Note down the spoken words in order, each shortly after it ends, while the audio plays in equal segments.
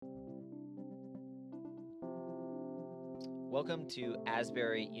Welcome to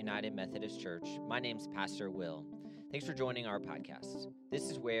Asbury United Methodist Church. My name's Pastor Will. Thanks for joining our podcast. This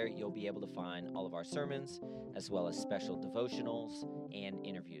is where you'll be able to find all of our sermons, as well as special devotionals and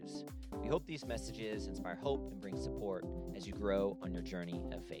interviews. We hope these messages inspire hope and bring support as you grow on your journey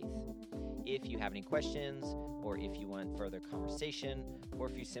of faith. If you have any questions, or if you want further conversation, or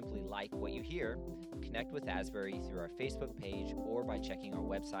if you simply like what you hear, connect with Asbury through our Facebook page or by checking our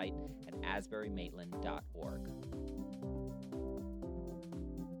website at asburymaitland.org.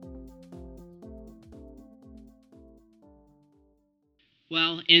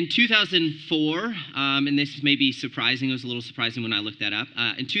 Well, in 2004, and this may be surprising, it was a little surprising when I looked that up.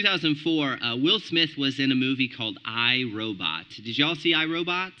 In 2004, Will Smith was in a movie called I, Robot. Did y'all see I,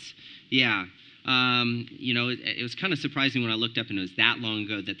 Robot? Yeah. It was kind of surprising when I looked up and it was that long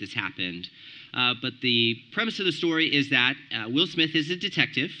ago that this happened. But the premise of the story is that Will Smith is a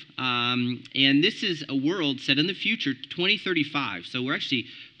detective, and this is a world set in the future, 2035. So we're actually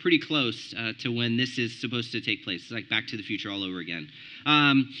pretty close to when this is supposed to take place. It's like Back to the Future all over again.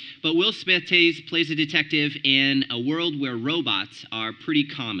 But Will Smith plays a detective in a world where robots are pretty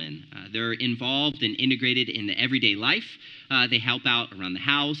common. They're involved and integrated in the everyday life. They help out around the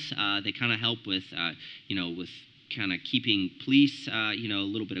house. They kind of help with kind of keeping police, a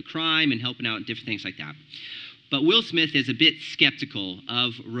little bit of crime and helping out and different things like that. But Will Smith is a bit skeptical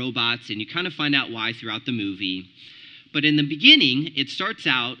of robots, and you kind of find out why throughout the movie. But in the beginning, it starts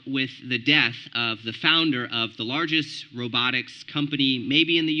out with the death of the founder of the largest robotics company,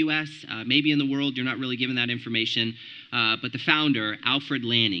 maybe in the U.S., maybe in the world. You're not really given that information. But the founder, Alfred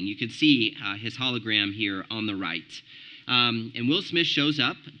Lanning, you can see his hologram here on the right. And Will Smith shows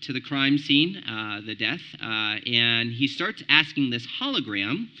up to the crime scene, the death, and he starts asking this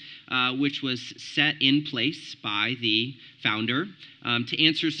hologram, which was set in place by the founder, to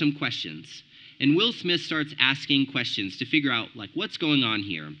answer some questions. And Will Smith starts asking questions to figure out, what's going on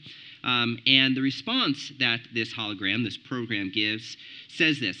here? And the response that this hologram, this program gives,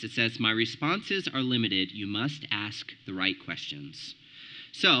 says this. It says, "My responses are limited. You must ask the right questions."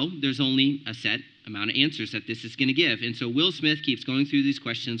 So there's only a set amount of answers that this is going to give. And so Will Smith keeps going through these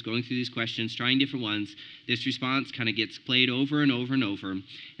questions, trying different ones. This response kind of gets played over and over and over.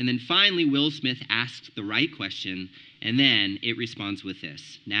 And then finally, Will Smith asks the right question, and then it responds with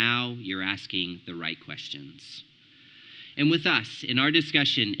this: "Now you're asking the right questions." And with us, in our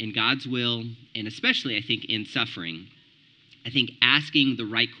discussion in God's will, and especially, I think, in suffering, I think asking the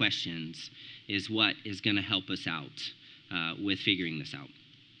right questions is what is going to help us out with figuring this out.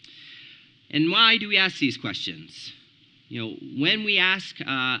 And why do we ask these questions? When we ask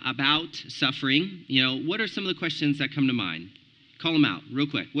about suffering, what are some of the questions that come to mind? Call them out real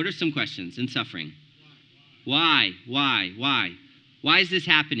quick. What are some questions in suffering? Why? Why is this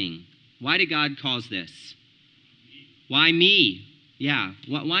happening? Why did God cause this? Why me? Yeah.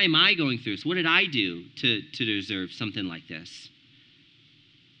 Why am I going through this? What did I do to deserve something like this?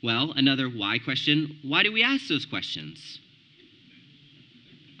 Well, another why question. Why do we ask those questions?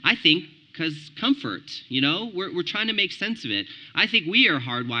 I think because comfort, we're trying to make sense of it. I think we are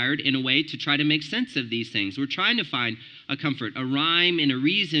hardwired in a way to try to make sense of these things. We're trying to find a comfort, a rhyme and a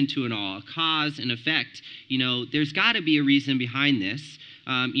reason to it all, a cause and effect. There's got to be a reason behind this,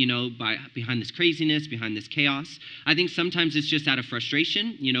 behind this craziness, behind this chaos. I think sometimes it's just out of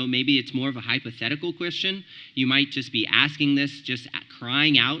frustration. Maybe it's more of a hypothetical question. You might just be asking this, just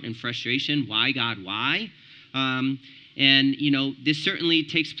crying out in frustration. Why, God, why? And this certainly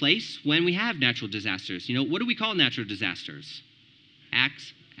takes place when we have natural disasters. What do we call natural disasters?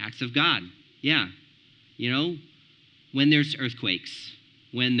 Acts of God. Yeah. When there's earthquakes,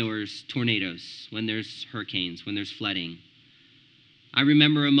 when there's tornadoes, when there's hurricanes, when there's flooding. I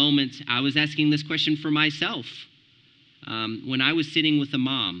remember a moment I was asking this question for myself when I was sitting with a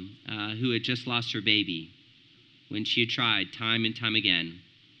mom who had just lost her baby, when she had tried time and time again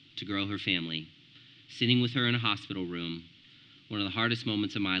to grow her family. Sitting with her in a hospital room, one of the hardest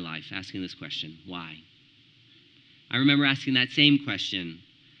moments of my life, asking this question: why? I remember asking that same question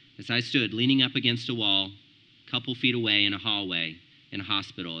as I stood leaning up against a wall, a couple feet away in a hallway in a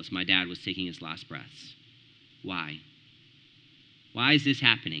hospital as my dad was taking his last breaths. Why? Why is this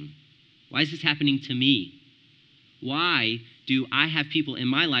happening? Why is this happening to me? Why do I have people in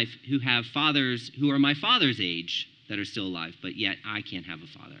my life who have fathers who are my father's age that are still alive, but yet I can't have a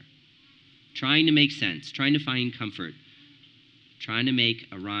father? Trying to make sense, trying to find comfort, trying to make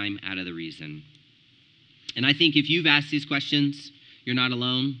a rhyme out of the reason. And I think if you've asked these questions, you're not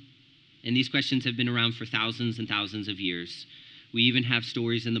alone. And these questions have been around for thousands and thousands of years. We even have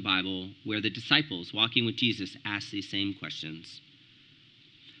stories in the Bible where the disciples walking with Jesus asked these same questions.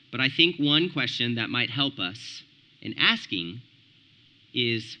 But I think one question that might help us And asking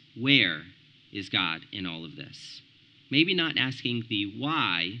is, where is God in all of this? Maybe not asking the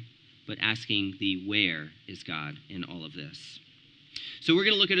why, but asking the where is God in all of this. So we're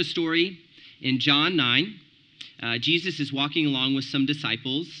going to look at a story in John 9. Jesus is walking along with some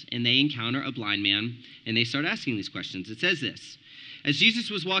disciples, and they encounter a blind man, and they start asking these questions. It says this: As Jesus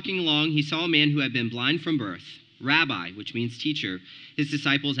was walking along, he saw a man who had been blind from birth. Rabbi, which means teacher, his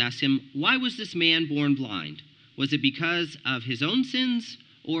disciples asked him, why was this man born blind? Was it because of his own sins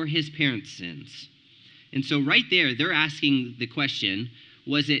or his parents' sins? And so right there, they're asking the question,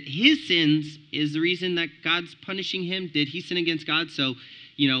 was it his sins is the reason that God's punishing him? Did he sin against God? So,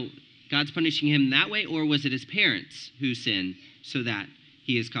 God's punishing him that way, or was it his parents who sinned so that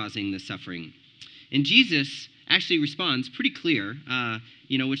he is causing the suffering? And Jesus actually responds pretty clear,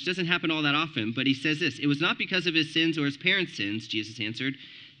 which doesn't happen all that often, but he says this: it was not because of his sins or his parents' sins, Jesus answered.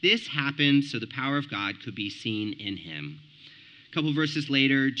 This happened so the power of God could be seen in him. A couple verses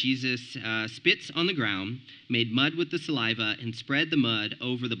later, Jesus spits on the ground, made mud with the saliva, and spread the mud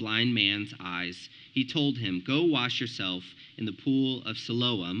over the blind man's eyes. He told him, go wash yourself in the pool of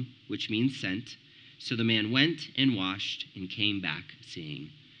Siloam, which means sent. So the man went and washed and came back seeing.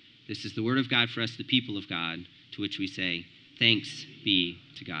 This is the word of God for us, the people of God, to which we say, thanks be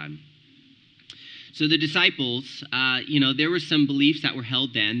to God. So the disciples, there were some beliefs that were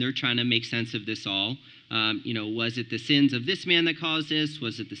held then. They're trying to make sense of this all. Was it the sins of this man that caused this?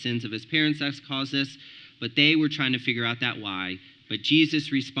 Was it the sins of his parents that caused this? But they were trying to figure out that why. But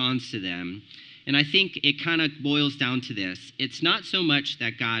Jesus responds to them. And I think it kind of boils down to this. It's not so much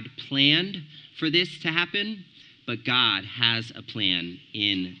that God planned for this to happen, but God has a plan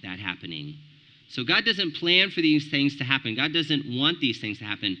in that happening. So God doesn't plan for these things to happen. God doesn't want these things to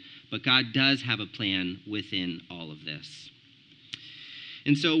happen, but God does have a plan within all of this.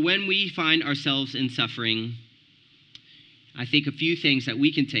 And so when we find ourselves in suffering, I think a few things that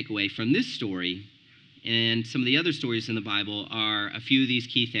we can take away from this story and some of the other stories in the Bible are a few of these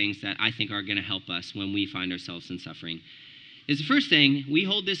key things that I think are going to help us when we find ourselves in suffering. Is the first thing, we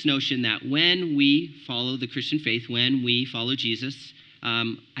hold this notion that when we follow the Christian faith, when we follow Jesus,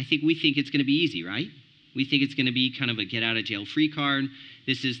 I think we think it's going to be easy, right? We think it's going to be kind of a get-out-of-jail-free card.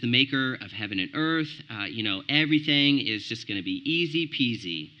 This is the maker of heaven and earth. Everything is just going to be easy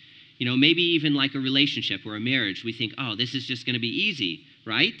peasy. Maybe even like a relationship or a marriage. We think, oh, this is just going to be easy,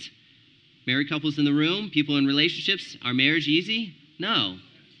 right? Married couples in the room, people in relationships, are marriage easy? No.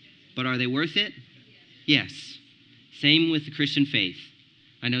 But are they worth it? Yes. Same with the Christian faith.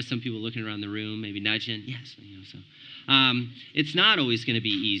 I know some people looking around the room, maybe nudging. Yes. It's not always going to be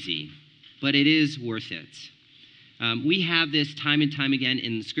easy, but it is worth it. We have this time and time again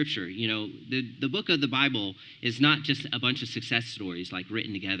in Scripture. The book of the Bible is not just a bunch of success stories like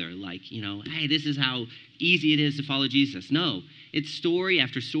written together, like, hey, this is how easy it is to follow Jesus. No, it's story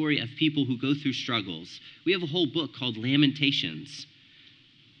after story of people who go through struggles. We have a whole book called Lamentations.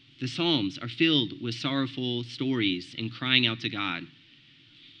 The Psalms are filled with sorrowful stories and crying out to God.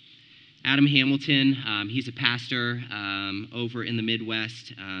 Adam Hamilton, he's a pastor over in the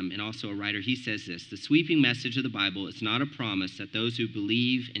Midwest and also a writer. He says this: the sweeping message of the Bible is not a promise that those who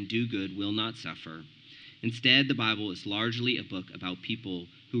believe and do good will not suffer. Instead, the Bible is largely a book about people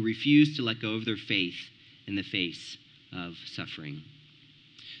who refuse to let go of their faith in the face of suffering.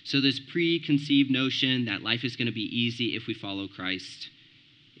 So this preconceived notion that life is going to be easy if we follow Christ,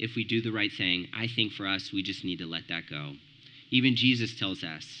 if we do the right thing, I think for us, we just need to let that go. Even Jesus tells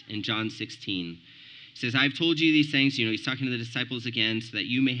us in John 16, he says, I've told you these things, he's talking to the disciples again, so that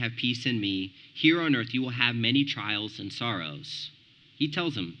you may have peace in me. Here on earth, you will have many trials and sorrows. He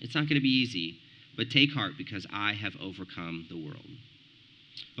tells them, it's not going to be easy, but take heart because I have overcome the world.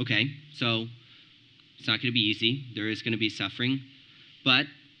 Okay, so it's not going to be easy. There is going to be suffering, but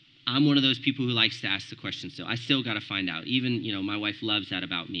I'm one of those people who likes to ask the question still. I still got to find out. Even, my wife loves that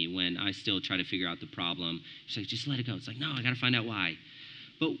about me when I still try to figure out the problem. She's like, just let it go. It's like, no, I got to find out why.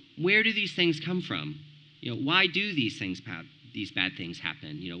 But where do these things come from? Why do these bad things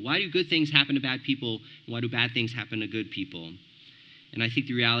happen? Why do good things happen to bad people? And why do bad things happen to good people? And I think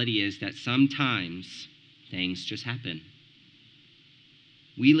the reality is that sometimes things just happen.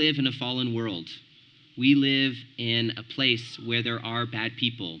 We live in a fallen world. We live in a place where there are bad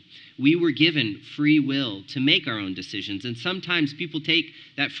people. We were given free will to make our own decisions. And sometimes people take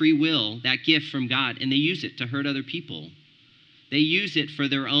that free will, that gift from God, and they use it to hurt other people. They use it for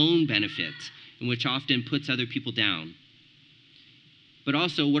their own benefit, and which often puts other people down. But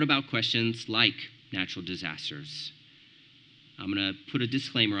also, what about questions like natural disasters? I'm going to put a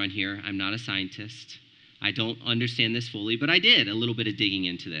disclaimer on here. I'm not a scientist. I don't understand this fully, but I did a little bit of digging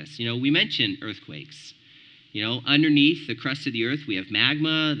into this. We mentioned earthquakes. Underneath the crust of the earth, we have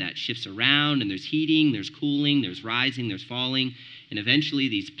magma that shifts around, and there's heating, there's cooling, there's rising, there's falling, and eventually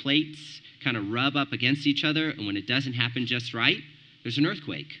these plates kind of rub up against each other, and when it doesn't happen just right, there's an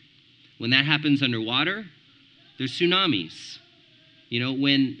earthquake. When that happens underwater, there's tsunamis.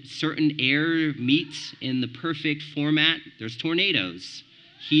 When certain air meets in the perfect format, there's tornadoes,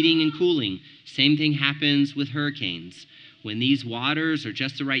 heating and cooling. Same thing happens with hurricanes. When these waters are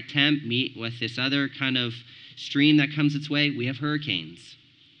just the right temp meet with this other kind of stream that comes its way, we have hurricanes.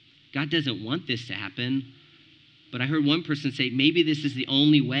 God doesn't want this to happen, but I heard one person say, maybe this is the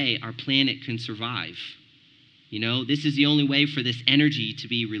only way our planet can survive. This is the only way for this energy to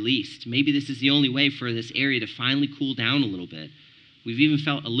be released. Maybe this is the only way for this area to finally cool down a little bit. We've even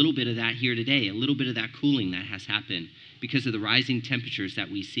felt a little bit of that here today, a little bit of that cooling that has happened because of the rising temperatures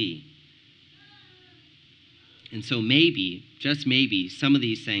that we see. And so maybe, just maybe, some of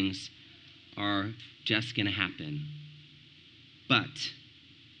these things are just going to happen. But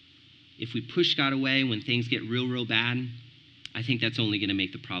if we push God away when things get real bad, I think that's only going to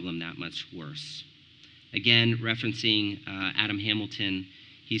make the problem that much worse. Again, referencing Adam Hamilton,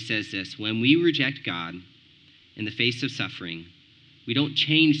 he says this: when we reject God in the face of suffering, we don't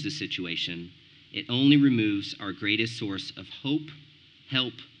change the situation. It only removes our greatest source of hope,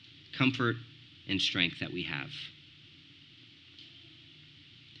 help, comfort, and strength that we have.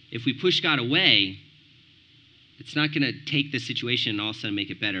 If we push God away, it's not going to take the situation and all of a sudden make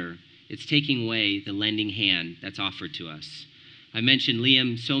it better. It's taking away the lending hand that's offered to us. I mentioned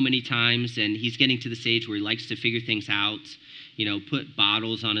Liam so many times, and he's getting to the stage where he likes to figure things out, put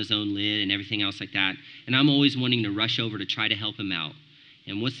bottles on his own lid and everything else like that. And I'm always wanting to rush over to try to help him out.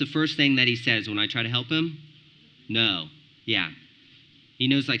 And what's the first thing that he says when I try to help him? No. Yeah. He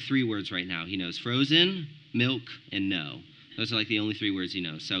knows like 3 words right now. He knows frozen, milk, and no. Those are like the only 3 words he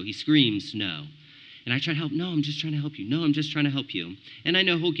knows. So he screams, no. And I try to help. No, I'm just trying to help you. No, I'm just trying to help you. And I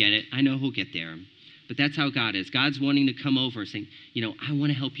know he'll get it. I know he'll get there. But that's how God is. God's wanting to come over saying, I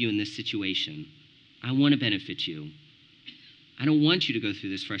want to help you in this situation. I want to benefit you. I don't want you to go through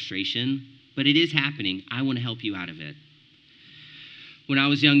this frustration, but it is happening. I want to help you out of it. When I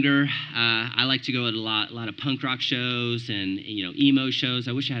was younger, I liked to go to a lot of punk rock shows and emo shows.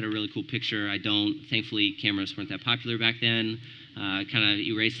 I wish I had a really cool picture. I don't. Thankfully, cameras weren't that popular back then. Kind of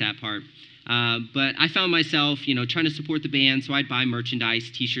erased that part. But I found myself, trying to support the band, so I'd buy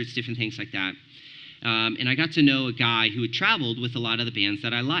merchandise, T-shirts, different things like that. And I got to know a guy who had traveled with a lot of the bands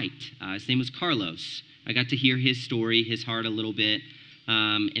that I liked. His name was Carlos. I got to hear his story, his heart a little bit,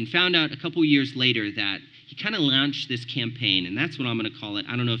 and found out a couple years later that he kind of launched this campaign, and that's what I'm going to call it.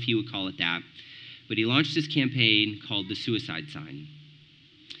 I don't know if he would call it that, but he launched this campaign called the Suicide Sign.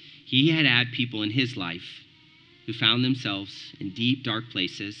 He had people in his life who found themselves in deep, dark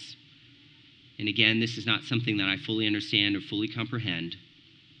places. And again, this is not something that I fully understand or fully comprehend,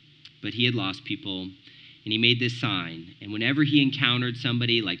 but he had lost people, and he made this sign. And whenever he encountered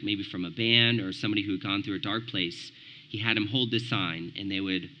somebody, like maybe from a band or somebody who had gone through a dark place, he had them hold this sign, and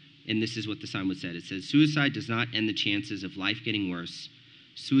and this is what the sign would say. It says, "Suicide does not end the chances of life getting worse.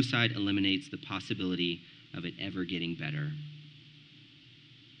 Suicide eliminates the possibility of it ever getting better."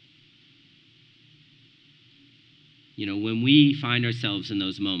 When we find ourselves in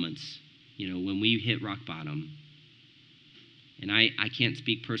those moments, when we hit rock bottom, and I can't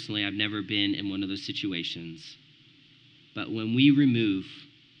speak personally, I've never been in one of those situations, but when we remove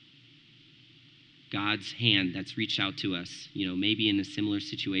God's hand that's reached out to us, maybe in a similar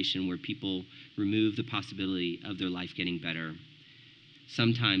situation where people remove the possibility of their life getting better,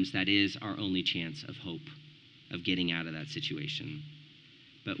 sometimes that is our only chance of hope of getting out of that situation.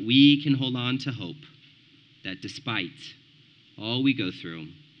 But we can hold on to hope that despite all we go through,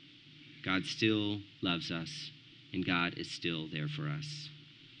 God still loves us, and God is still there for us.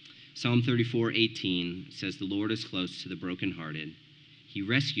 Psalm 34:18 says, "The Lord is close to the brokenhearted. He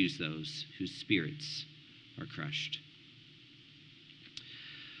rescues those whose spirits are crushed."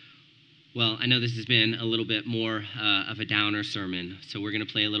 Well, I know this has been a little bit more of a downer sermon, so we're going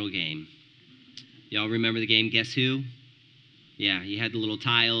to play a little game. Y'all remember the game Guess Who? Yeah, you had the little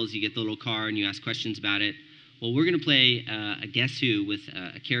tiles, you get the little card, and you ask questions about it. Well, we're going to play a Guess Who with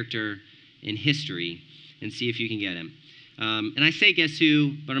a character in history and see if you can get him. And I say Guess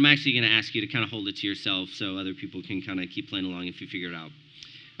Who, but I'm actually going to ask you to kind of hold it to yourself so other people can kind of keep playing along if you figure it out.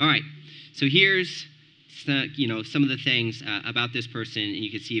 All right, so here's some of the things about this person, and you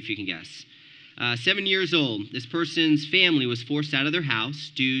can see if you can guess. 7 years old, this person's family was forced out of their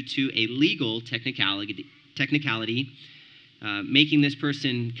house due to a legal technicality, making this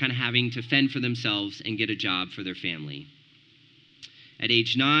person kind of having to fend for themselves and get a job for their family. At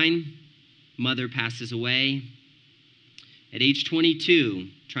age 9, mother passes away. At age 22,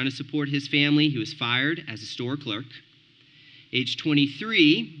 trying to support his family, he was fired as a store clerk. Age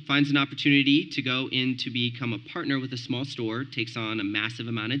 23, finds an opportunity to go in to become a partner with a small store, takes on a massive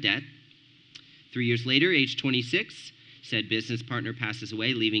amount of debt. 3 years later, age 26, said business partner passes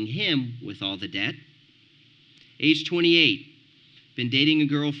away, leaving him with all the debt. Age 28, been dating a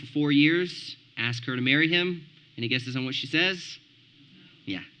girl for 4 years, asked her to marry him. Any guesses on what she says?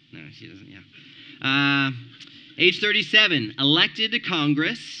 Yeah, no, she doesn't, yeah. Age 37, elected to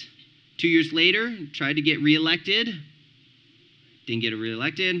Congress. 2 years later, tried to get reelected. Didn't get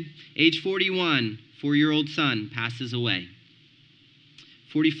reelected. Age 41, 4-year-old son passes away.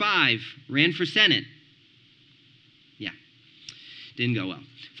 45, ran for Senate. Yeah, didn't go well.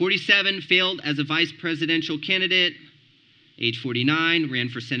 47, failed as a vice presidential candidate. Age 49, ran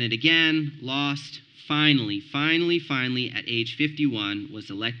for Senate again, lost. Finally, at age 51, was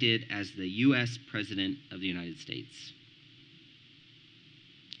elected as the U.S. President of the United States.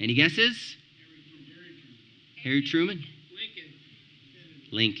 Any guesses? Harry Truman?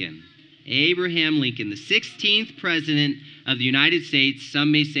 Lincoln. Abraham Lincoln, the 16th President of the United States,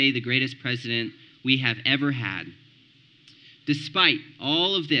 some may say the greatest president we have ever had. Despite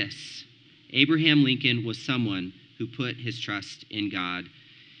all of this, Abraham Lincoln was someone who put his trust in God.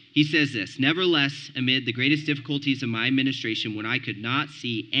 He says this, "Nevertheless, amid the greatest difficulties of my administration, when I could not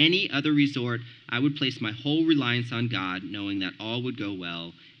see any other resort, I would place my whole reliance on God, knowing that all would go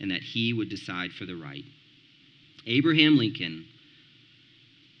well and that he would decide for the right." Abraham Lincoln,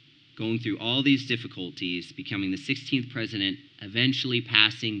 going through all these difficulties, becoming the 16th president, eventually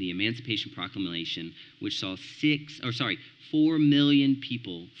passing the Emancipation Proclamation, which saw 4 million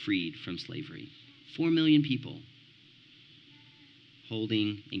people freed from slavery. 4 million people.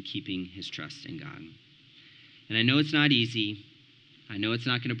 Holding and keeping his trust in God. And I know it's not easy. I know it's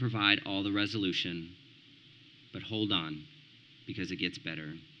not going to provide all the resolution, but hold on, because it gets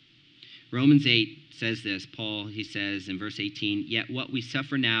better. Romans 8 says this. Paul, he says in verse 18, "Yet what we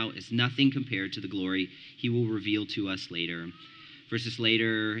suffer now is nothing compared to the glory he will reveal to us later." Verses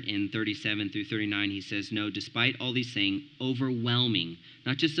later in 37 through 39, he says, "No, despite all these things, overwhelming,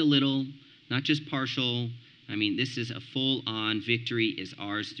 not just a little, not just partial, this is a full-on victory is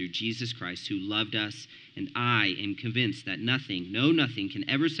ours through Jesus Christ, who loved us, and I am convinced that nothing can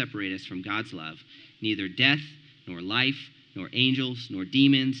ever separate us from God's love, neither death, nor life, nor angels, nor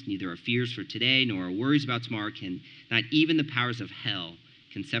demons, neither our fears for today, nor our worries about tomorrow, not even the powers of hell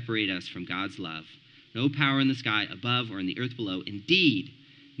can separate us from God's love. No power in the sky above or in the earth below. Indeed,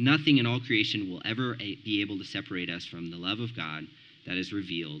 nothing in all creation will ever be able to separate us from the love of God that is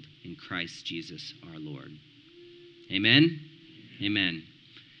revealed in Christ Jesus our Lord." Amen? Amen.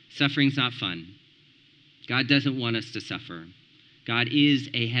 Suffering's not fun. God doesn't want us to suffer. God is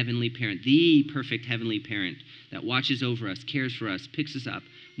a heavenly parent, the perfect heavenly parent that watches over us, cares for us, picks us up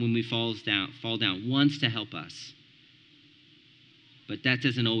when we fall down, wants to help us. But that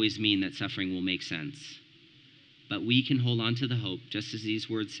doesn't always mean that suffering will make sense. But we can hold on to the hope, just as these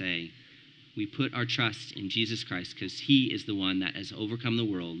words say. We put our trust in Jesus Christ because he is the one that has overcome the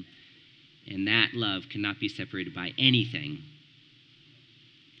world. And that love cannot be separated by anything,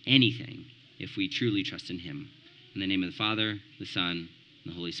 if we truly trust in him. In the name of the Father, the Son,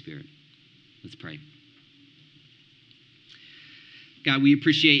 and the Holy Spirit. Let's pray. God, we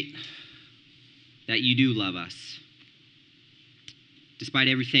appreciate that you do love us. Despite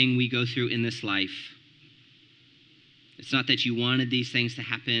everything we go through in this life, it's not that you wanted these things to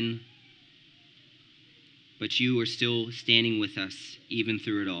happen, but you are still standing with us even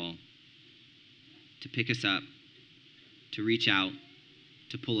through it all, to pick us up, to reach out,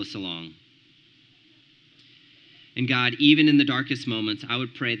 to pull us along. And God, even in the darkest moments, I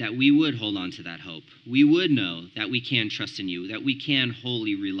would pray that we would hold on to that hope. We would know that we can trust in you, that we can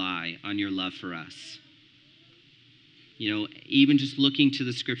wholly rely on your love for us. Even just looking to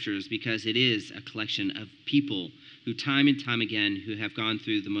the scriptures, because it is a collection of people who time and time again, who have gone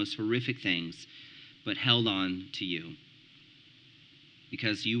through the most horrific things, but held on to you.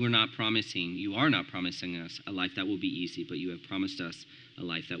 Because you are not promising us a life that will be easy, but you have promised us a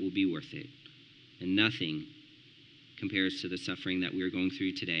life that will be worth it. And nothing compares to the suffering that we are going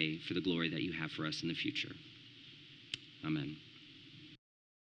through today for the glory that you have for us in the future. Amen.